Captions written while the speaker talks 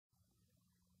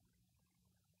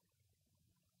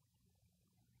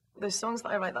there's songs that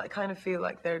I write that I kind of feel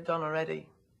like they're done already,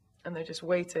 and they're just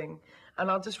waiting,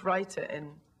 and I'll just write it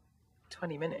in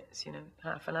 20 minutes, you know,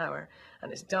 half an hour,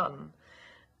 and it's done.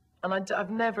 And I've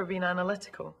never been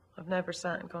analytical. I've never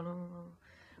sat and gone, oh,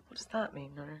 what does that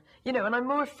mean? Or, you know, and I'm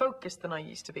more focused than I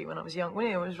used to be when I was young.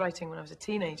 When I was writing when I was a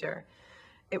teenager,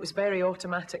 it was very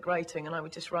automatic writing, and I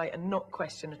would just write and not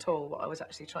question at all what I was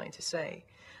actually trying to say.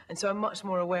 And so I'm much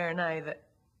more aware now that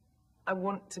I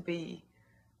want to be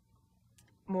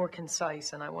more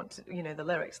concise, and I want to, you know, the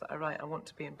lyrics that I write, I want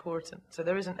to be important. So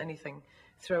there isn't anything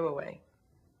throwaway.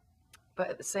 But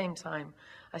at the same time,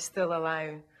 I still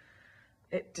allow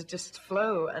it to just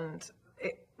flow, and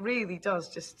it really does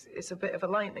just, it's a bit of a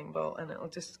lightning bolt, and it'll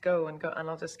just go, and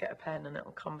I'll just get a pen and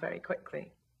it'll come very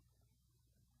quickly.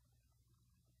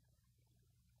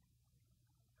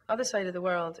 Other Side of the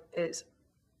World is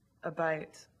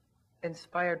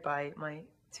inspired by my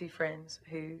two friends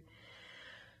who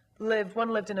one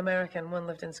lived in America and one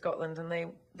lived in Scotland, and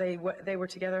they were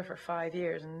together for 5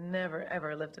 years and never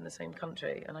ever lived in the same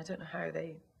country, and I don't know how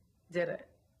they did it,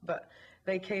 but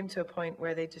they came to a point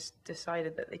where they just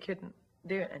decided that they couldn't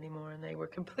do it anymore, and they were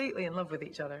completely in love with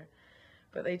each other,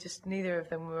 but neither of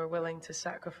them were willing to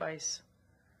sacrifice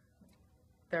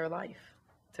their life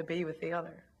to be with the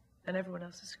other. And everyone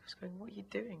else is going, what are you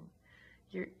doing?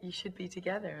 You should be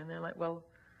together. And they're like, well,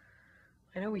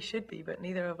 I know we should be, but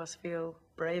neither of us feel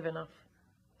brave enough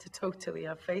to totally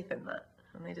have faith in that.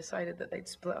 And they decided that they'd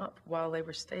split up while they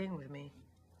were staying with me.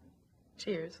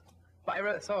 Cheers. But I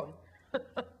wrote a song.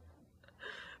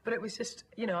 But it was just,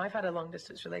 you know, I've had a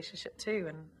long-distance relationship too,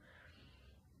 and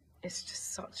it's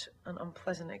just such an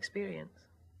unpleasant experience.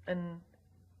 But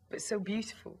it's so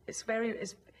beautiful. It's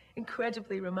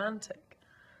incredibly romantic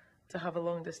to have a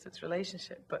long-distance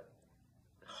relationship, but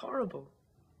horrible.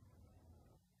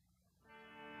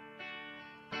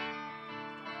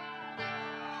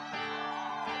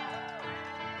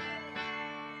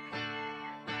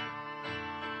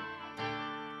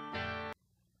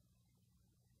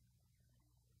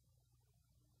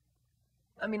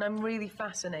 I mean, I'm really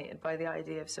fascinated by the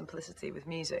idea of simplicity with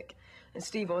music. And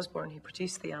Steve Osborne, who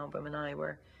produced the album, and I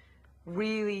were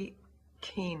really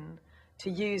keen to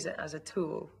use it as a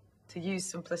tool, to use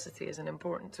simplicity as an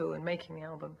important tool in making the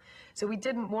album. So we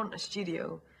didn't want a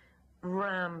studio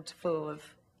rammed full of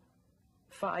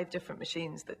 5 different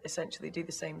machines that essentially do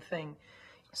the same thing.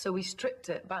 So we stripped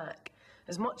it back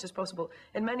as much as possible,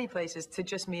 in many places, to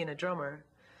just me and a drummer,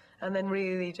 and then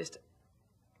really just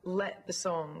let the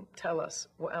song tell us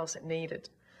what else it needed.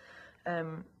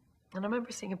 And I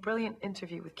remember seeing a brilliant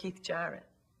interview with Keith Jarrett,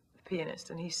 the pianist,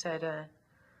 and he said,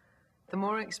 the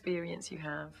more experience you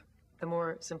have, the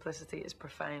more simplicity is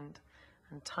profound,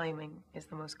 and timing is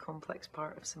the most complex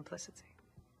part of simplicity.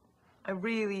 I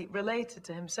really related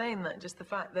to him saying that, just the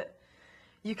fact that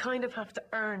you kind of have to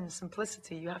earn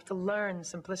simplicity, you have to learn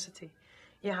simplicity,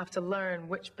 you have to learn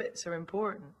which bits are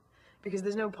important, because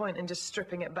there's no point in just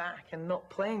stripping it back and not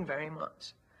playing very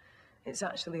much. It's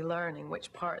actually learning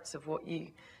which parts of what you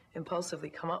impulsively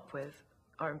come up with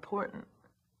are important.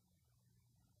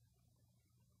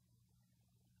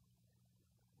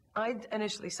 I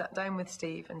initially sat down with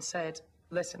Steve and said,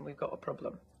 listen, we've got a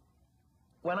problem.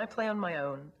 When I play on my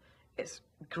own, it's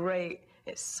great,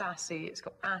 it's sassy, it's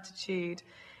got attitude,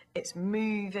 it's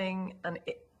moving, and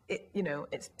you know,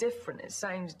 it's different, it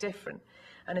sounds different.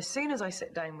 And as soon as I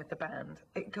sit down with the band,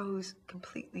 it goes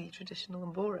completely traditional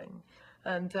and boring.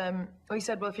 And we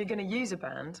said, well, if you're going to use a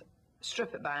band,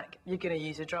 strip it back, you're going to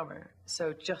use a drummer.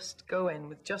 So just go in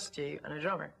with just you and a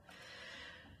drummer.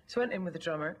 So I went in with a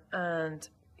drummer, and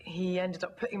he ended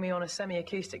up putting me on a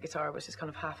semi-acoustic guitar, which is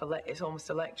kind of it's almost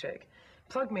electric,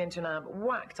 plugged me into an amp,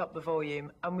 whacked up the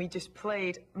volume, and we just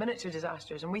played Miniature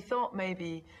Disasters. And we thought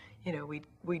maybe, you know,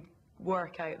 we'd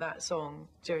work out that song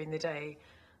during the day,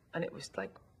 and it was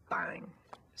like, bang.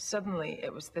 Suddenly,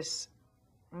 it was this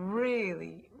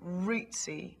really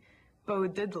rootsy Bo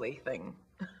Diddley thing.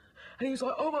 And he was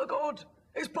like, oh my God,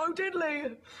 it's Bo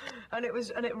Diddley! And it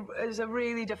was a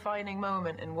really defining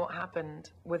moment in what happened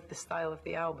with the style of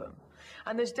the album.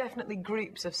 And there's definitely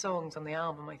groups of songs on the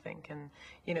album, I think, and,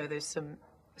 you know, there's some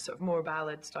sort of more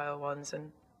ballad style ones,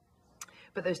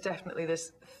 but there's definitely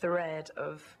this thread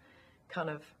of kind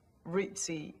of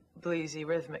rootsy, bluesy,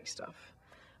 rhythmic stuff.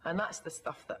 And that's the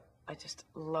stuff that I just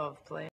love playing.